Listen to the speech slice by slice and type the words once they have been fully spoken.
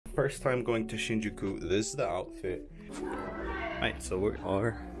First time going to Shinjuku. This is the outfit. Alright, so we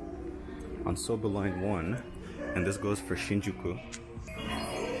are on Sobu Line 1, and this goes for Shinjuku.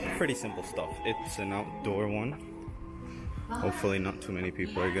 Pretty simple stuff. It's an outdoor one. Hopefully not too many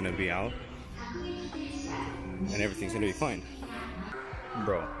people are gonna be out. And everything's gonna be fine.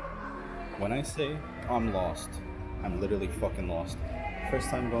 Bro, when I say I'm lost, I'm literally fucking lost. First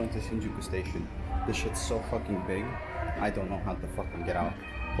time going to Shinjuku Station. This shit's so fucking big, I don't know how to fucking get out.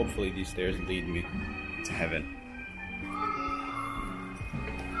 Hopefully these stairs lead me to heaven.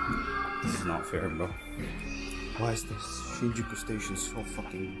 This is not fair, bro. Why is this Shinjuku Station so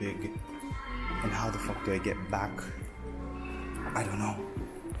fucking big? And how the fuck do I get back? I don't know.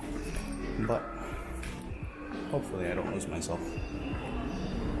 But hopefully I don't lose myself.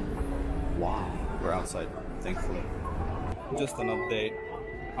 Wow, we're outside, thankfully. Just an update.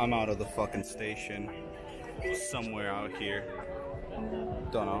 I'm out of the fucking station. Somewhere out here.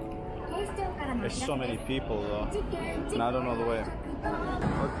 Don't know. There's so many people though. And I don't know the way.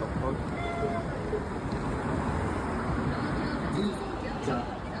 What the fuck?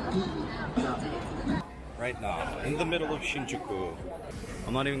 Right now, in the middle of Shinjuku.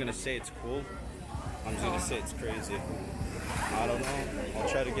 I'm not even gonna say it's cool. I'm just gonna say it's crazy. I don't know. I'll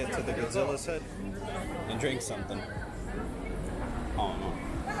try to get to the Godzilla's head and drink something. I don't know.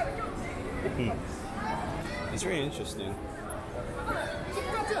 It's very interesting.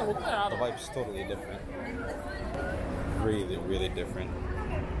 The vibe's totally different. Really, really different.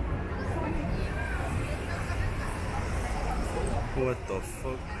 What the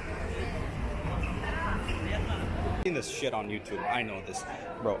fuck? I've seen this shit on YouTube. I know this.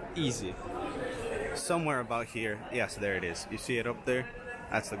 Bro, easy. Somewhere about here. Yes, there it is. You see it up there?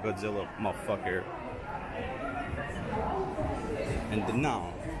 That's the Godzilla motherfucker. And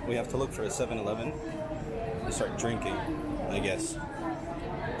now we have to look for a 7-Eleven and start drinking, I guess.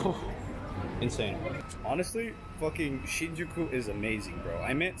 Insane. Honestly, fucking Shinjuku is amazing, bro.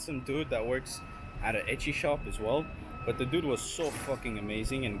 I met some dude that works at an ecchi shop as well, but the dude was so fucking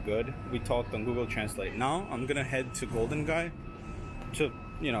amazing and good. We talked on Google Translate. Now I'm gonna head to Golden Guy to,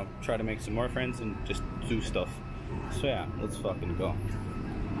 you know, try to make some more friends and just do stuff. So yeah, let's fucking go.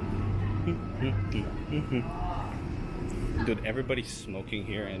 Dude, everybody's smoking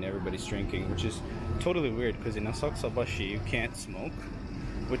here and everybody's drinking, which is totally weird because in Asakusabashi you can't smoke,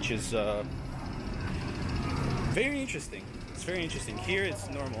 which is very interesting. It's very interesting. Here it's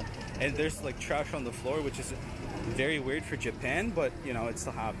normal, and there's like trash on the floor, which is very weird for Japan, but you know, it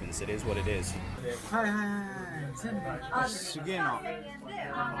still happens. It is what it is.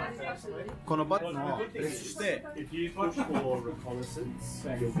 If you push for reconnaissance,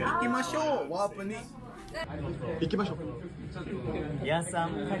 you'll get 行きましょう、ワープに。行きましょう。ヤさ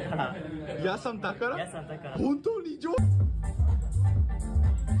んだから。ヤさんだから。ヤさんだから。本当に上手。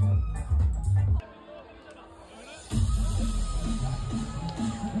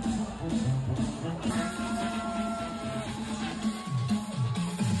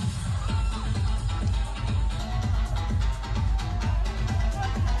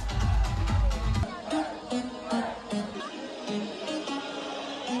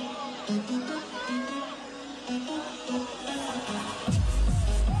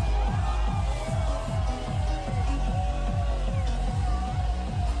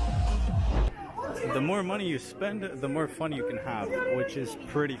The more money you spend, the more fun you can have, which is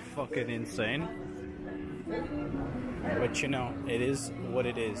pretty fucking insane. But you know, it is what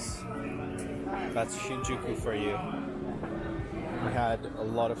it is. That's Shinjuku for you. We had a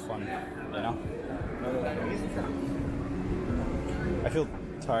lot of fun, you know? I feel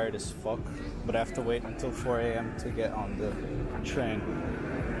tired as fuck, but I have to wait until 4 AM to get on the train.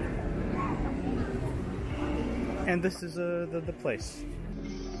 And this is the place.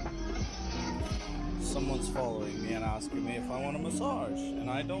 Someone's following me and asking me if I want a massage, and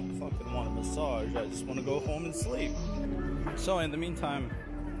I don't fucking want a massage. I just want to go home and sleep. So in the meantime,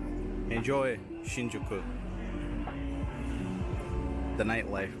 enjoy Shinjuku. The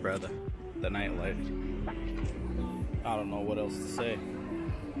nightlife, brother. The nightlife. I don't know what else to say.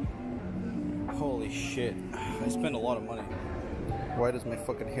 Holy shit. I spent a lot of money. Why does my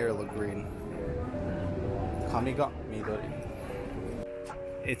fucking hair look green? Kami ga midori.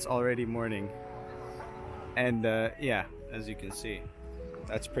 It's already morning. And yeah, as you can see,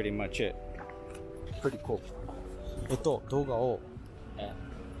 that's pretty much it. Pretty cool. 動画を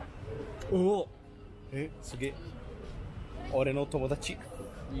すげえ俺の友達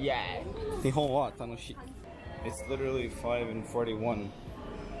Yeah 日本は楽しい It's literally 5:41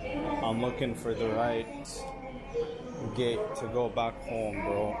 I'm looking for the right gate to go back home,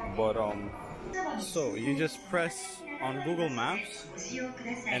 bro. But so you just press on Google Maps,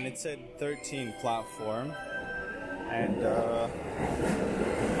 and it said 13 platform, and I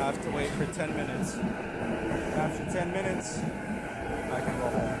have to wait for 10 minutes. After 10 minutes, I can go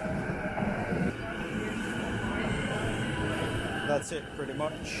home. That's it, pretty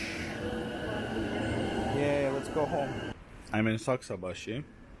much. Yeah, let's go home. I'm in Sakusabashi.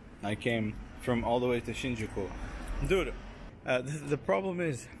 I came from all the way to Shinjuku. Dude, the problem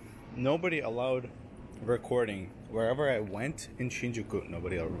is nobody allowed recording. Wherever I went in Shinjuku,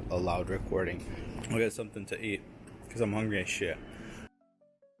 nobody allowed recording. I'll get something to eat because I'm hungry as shit.